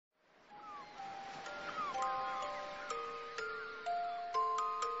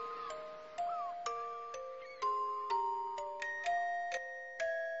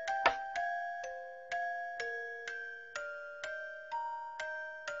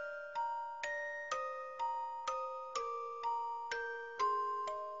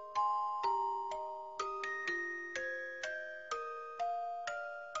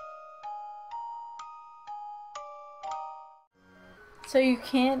So you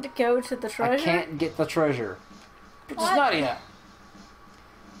can't go to the treasure? I can't get the treasure. Princess Nadia!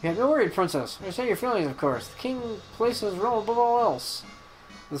 You have no worry, Princess. I understand your feelings, of course. The king places Rome above all else.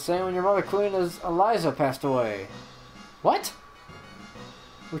 The same when your mother, Queen Eliza, passed away. What?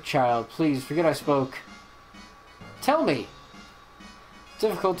 Oh, child, please, forget I spoke. Tell me! It's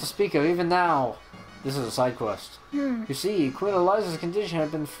difficult to speak of, even now. This is a side quest. You see, Queen Eliza's condition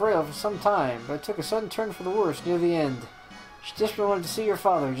had been frail for some time, but it took a sudden turn for the worse near the end. She desperately wanted to see your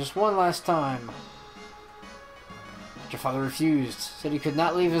father just one last time. But your father refused, said he could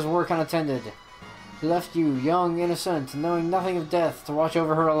not leave his work unattended. He left you, young, innocent, and knowing nothing of death, to watch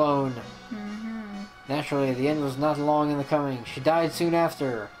over her alone. Naturally, the end was not long in the coming. She died soon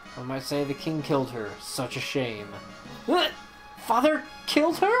after. One might say the king killed her. Such a shame. Father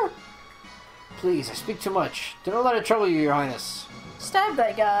killed her? Please, I speak too much. Do not let it trouble you, your highness. Stab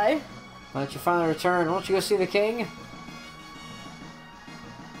that guy. Why don't you finally return? Won't you go see the king?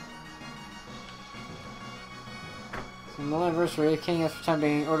 On the anniversary, the king has for time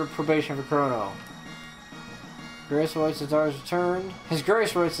being ordered probation for Chrono. Grace awaits his daughter's return. His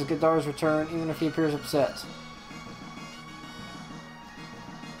Grace awaits his daughter's return, even if he appears upset.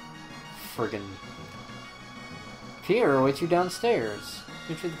 Friggin'. Pierre awaits you downstairs.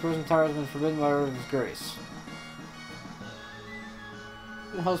 Entry the prison tower has been forbidden by order of his Grace.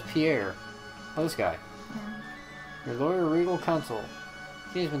 Who the hell's Pierre? Oh, this guy. Your lawyer, Regal Counsel.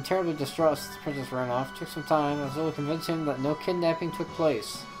 He has been terribly distraught since the princess ran off. It took some time. I was able to convince him that no kidnapping took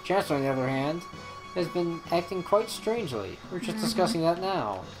place. Chancellor, on the other hand, has been acting quite strangely. We're just discussing that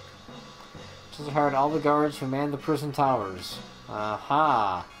now. Chancellor hired all the guards who manned the prison towers.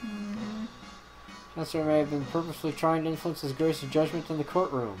 Aha! Chancellor may have been purposely trying to influence his Grace's judgment in the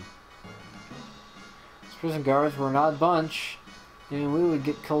courtroom. His prison guards were an odd bunch. I mean, we would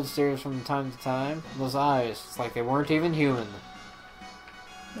get cold stares from time to time. Those eyes, it's like they weren't even human.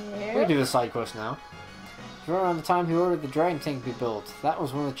 Yeah. We can do the side quest now. It was around the time he ordered the dragon tank to be built. That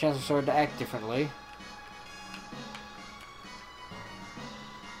was when the Chancellor started to act differently.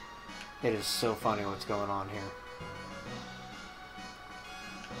 It is so funny what's going on here.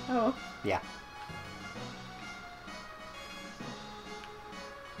 Oh. Yeah.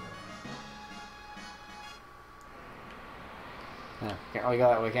 Yeah, can't really go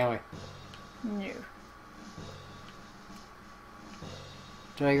that way, can we? No.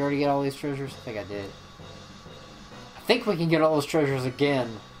 Did I already get all these treasures? I think I did. I think we can get all those treasures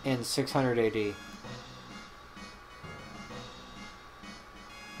again in 600 AD.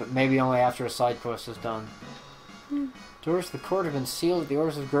 But maybe only after a side quest is done. Doors to the court have been sealed at the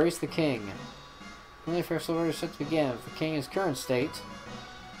orders of Grace the King. Only fair silver is set to begin with the king in his current state.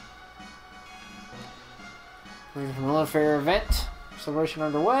 From an unfair event. Celebration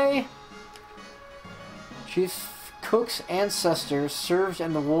underway. Chief Cook's ancestors served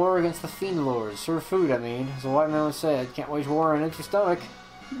in the war against the Fiend Lords. Serve food, I mean. As a white man once said, can't wage war on an empty stomach.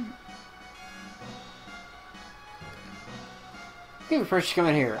 Give a princess come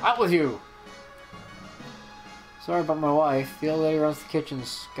in here. Out with you! Sorry about my wife. The old lady runs the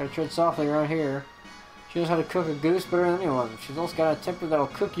kitchens. Gotta tread softly around here. She knows how to cook a goose better than anyone. She's also got a temper that'll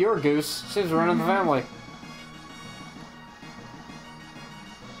cook your goose. Seems to run in the family.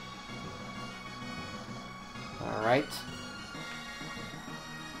 Alright.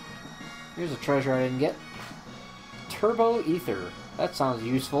 Here's a treasure I didn't get. Turbo Ether. That sounds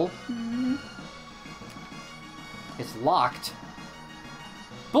useful. It's locked.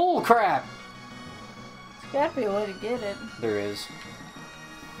 Bull crap! There's gotta be a way to get it. There is.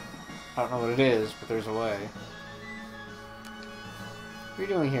 I don't know what it is, but there's a way. What are you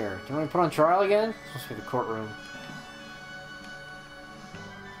doing here? Do you want to put on trial again? It's supposed to be the courtroom.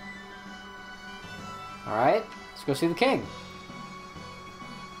 Alright, let's go see the king.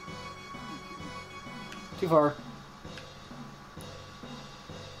 Too far.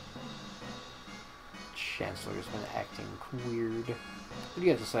 Chancellor's been acting weird. What do you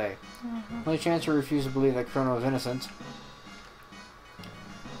have to say? Only Chancellor refused to believe that Chrono is innocent.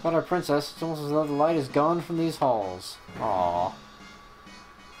 But our princess, it's almost as though the light is gone from these halls. Aww.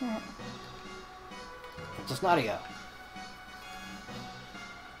 Princess Nadia.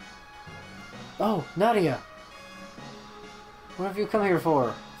 Oh, Nadia! What have you come here for?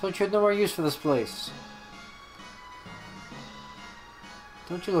 I thought you had no more use for this place.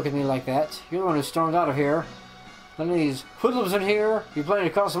 Don't you look at me like that. You're the one who stormed out of here. None of these hoodlums in here. You planning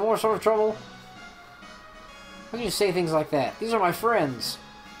to cause some more sort of trouble? How can you say things like that? These are my friends.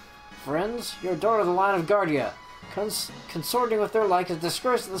 Friends? You're a daughter of the line of Guardia. Consorting with their like is a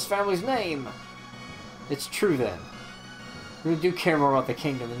disgrace to this family's name. It's true then. You really do care more about the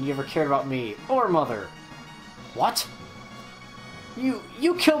kingdom than you ever cared about me or mother. What?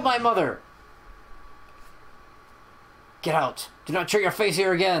 You killed my mother! Get out. Do not show your face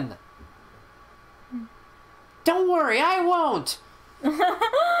here again. Don't worry, I won't!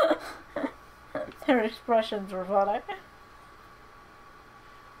 Their expressions were funny.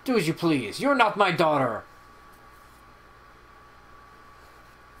 Do as you please. You're not my daughter.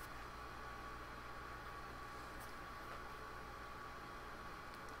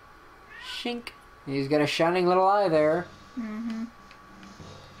 Shink. He's got a shining little eye there. Mm-hmm.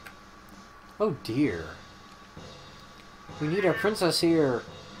 Oh dear. We need our princess here.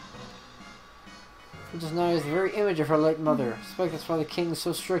 Princess Naya is the very image of her late mother. I suspect that's why the king is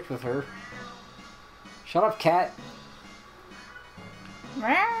so strict with her. Shut up, cat.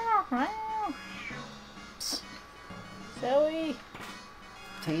 Zoe.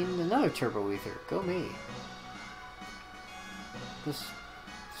 Obtained another turbo ether. Go me. This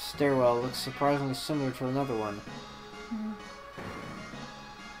stairwell looks surprisingly similar to another one. Mm.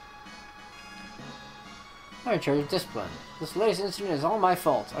 I'm in charge of discipline. This latest incident is all my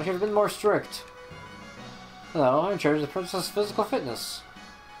fault. I should have been more strict. Hello, I'm in charge of the princess' physical fitness.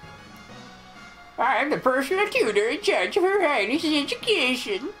 I'm the personal tutor in charge of Her Highness's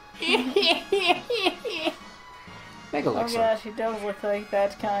education. Mega Oh Elixir. gosh, he does look like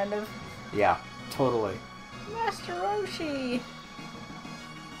that kind of. Yeah, totally. Master Roshi.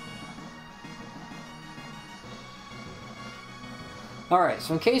 Alright,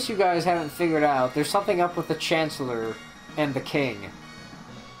 so in case you guys haven't figured out, there's something up with the Chancellor and the King.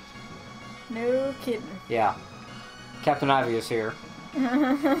 No kidding. Yeah. Captain Ivy is here.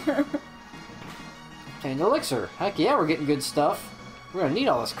 And elixir. Heck yeah, we're getting good stuff. We're gonna need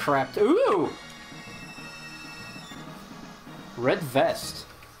all this crap. Ooh! Red vest.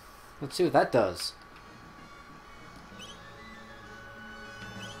 Let's see what that does.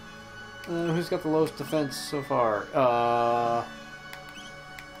 Who's got the lowest defense so far?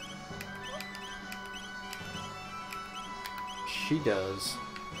 She does.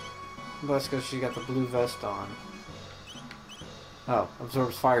 But that's because she got the blue vest on. Oh,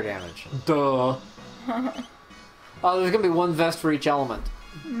 absorbs fire damage. Duh! Oh, there's gonna be one vest for each element.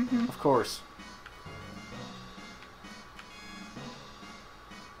 Mm-hmm. Of course.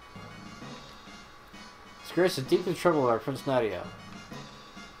 His Grace is deeply troubled by Prince Nadia.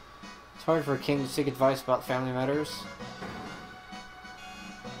 It's hard for a king to seek advice about family matters.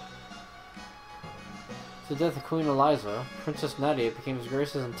 With the death of Queen Eliza, Princess Nadia became His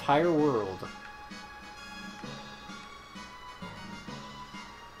Grace's entire world.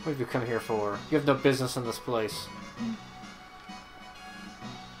 What have you come here for? You have no business in this place.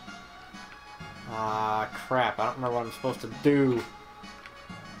 Ah, crap. I don't remember what I'm supposed to do.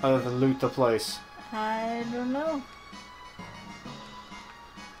 Other than loot the place. I don't know.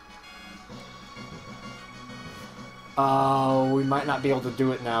 Oh, we might not be able to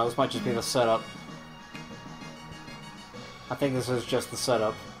do it now. This might just be the setup. I think this is just the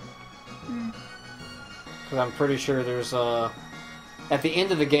setup. Because I'm pretty sure there's at the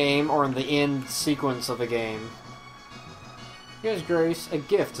end of the game, or in the end sequence of the game, gives Grace a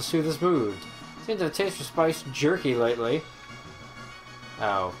gift to soothe his mood. Seems to have a taste for spiced jerky lately.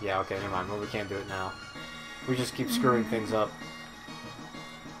 Oh, yeah, okay, never mind. Well, we can't do it now. We just keep screwing things up.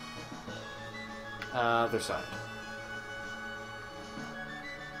 Other side.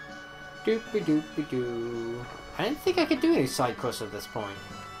 Doopy-doopy-doo. I didn't think I could do any side quests at this point.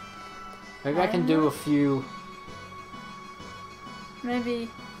 Maybe I can do a few... Maybe.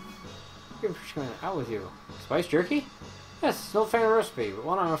 You're going out with you. Spice jerky? Yes, it's an old family recipe, but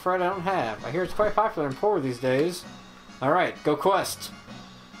one I'm afraid I don't have. I hear it's quite popular and poor these days. Alright, go quest.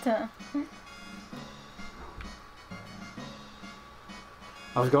 Duh.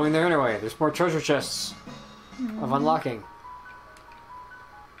 I was going there anyway. There's more treasure chests of unlocking.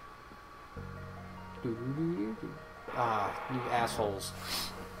 Ah, you assholes.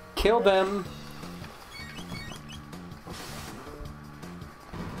 Kill them!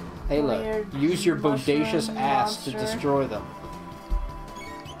 Ayla, Weird use your bodacious mushroom ass to monster. destroy them.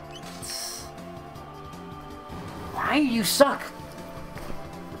 Why you suck?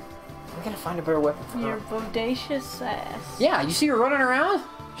 We gotta find a better weapon for Your her. bodacious ass. Yeah, you see her running around?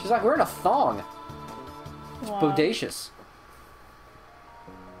 She's like wearing a thong. It's Wow. bodacious.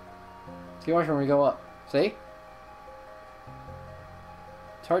 See, watch when we go up. See?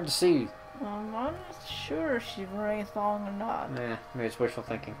 It's hard to see. I'm not sure if she's wearing a thong or not. Nah, maybe it's wishful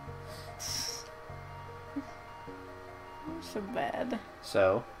thinking. So bad.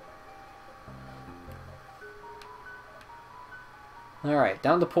 So. Alright,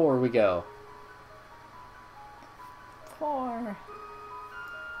 down the poor we go. Poor.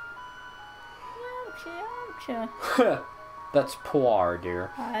 Ouchie, ouchie. That's poir,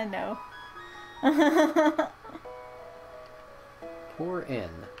 dear. I know. Pour in.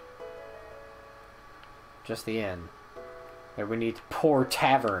 Just the inn. Maybe we need to pour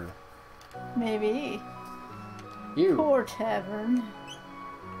tavern. Maybe. You. Poor tavern.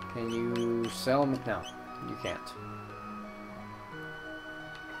 Can you sell me? No, you can't.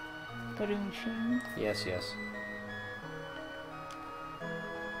 Ba-doom-ching. Yes, yes.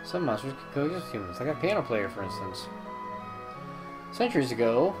 Some monsters can coexist with humans, like a piano player, for instance. Centuries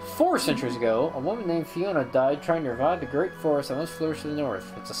ago, 4 centuries ago, a woman named Fiona died trying to revive the great forest that once flourished to the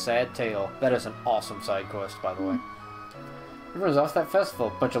north. It's a sad tale. That is an awesome side quest, by the way. Everyone's off that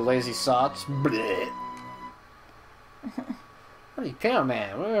festival. Bunch of lazy sots. Bleh. What are you, piano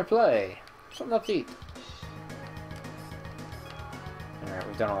man? What are we gonna play? Something up to eat. Alright,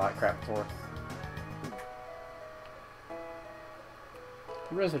 we've done all that crap before.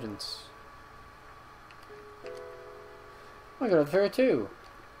 Residence. I go to the fair too.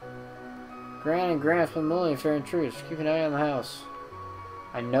 Gran and Grant's been mulling fair and truce. Keep an eye on the house.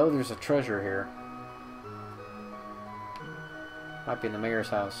 I know there's a treasure here. Might be in the mayor's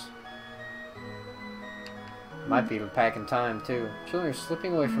house. Might be back in time too. Children are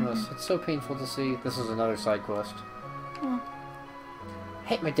slipping away from us. It's so painful to see. This is another side quest.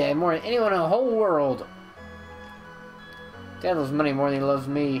 Hate my dad more than anyone in the whole world. Dad loves money more than he loves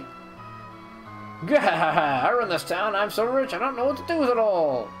me. Gah! I run this town. I'm so rich I don't know what to do with it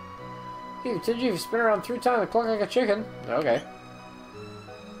all. Here, did you spin around 3 times and cluck like a chicken? Okay.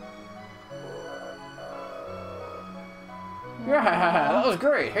 Yeah, that was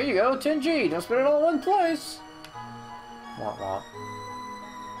great. Here you go, 10G. Don't spend it all in one place. Wah wah.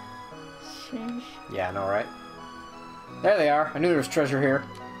 Sheesh. Yeah, I know, right? There they are. I knew there was treasure here.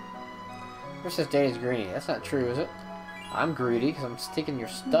 Where's this Daddy's greedy? That's not true, is it? I'm greedy because I'm taking your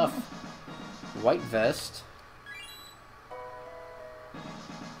stuff. White vest.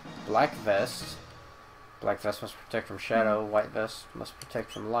 Black vest. Black vest must protect from shadow. White vest must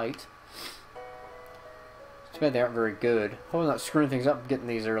protect from light. Too bad they aren't very good. Hope I'm not screwing things up getting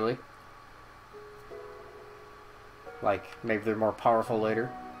these early. Like, maybe they're more powerful later.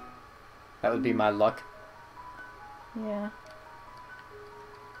 That would be my luck. Yeah.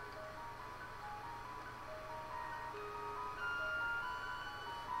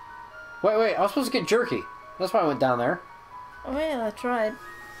 Wait, I was supposed to get jerky. That's why I went down there. Oh yeah, that's right.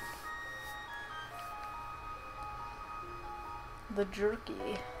 The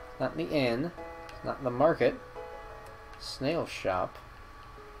jerky. Not in the inn. Not in the market. Snail shop.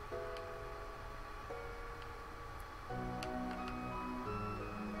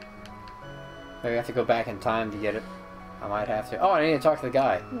 Maybe I have to go back in time to get it. I might have to. Oh, I need to talk to the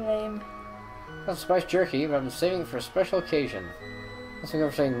guy. Lame. Got some spiced jerky, but I'm saving it for a special occasion. Let's go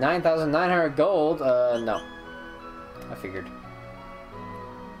for saying 9,900 gold. No. I figured.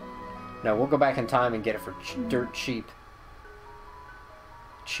 No, we'll go back in time and get it for dirt cheap.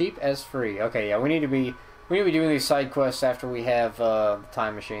 Cheap as free. Okay, yeah, we need to be doing these side quests after we have the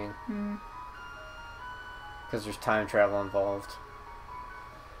time machine. Because there's time travel involved.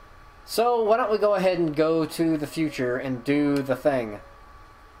 So why don't we go ahead and go to the future and do the thing?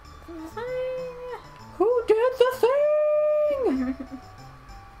 Who did the thing?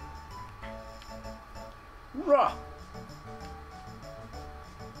 Rah!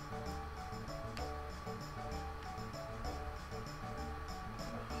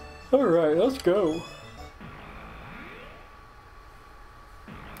 Alright, let's go.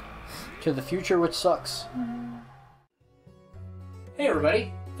 To the future, which sucks. Hey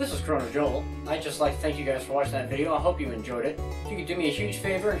everybody, this is Chrono Joel. I'd just like to thank you guys for watching that video. I hope you enjoyed it. If you could do me a huge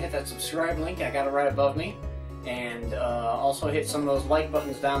favor and hit that subscribe link, I got it right above me. And also hit some of those like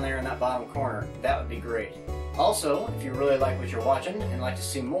buttons down there in that bottom corner. That would be great. Also, if you really like what you're watching and like to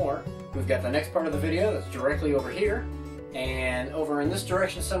see more, we've got the next part of the video that's directly over here. And over in this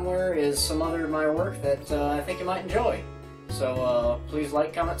direction somewhere is some other of my work that I think you might enjoy. So please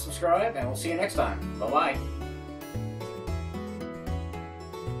like, comment, subscribe, and we'll see you next time. Bye-bye.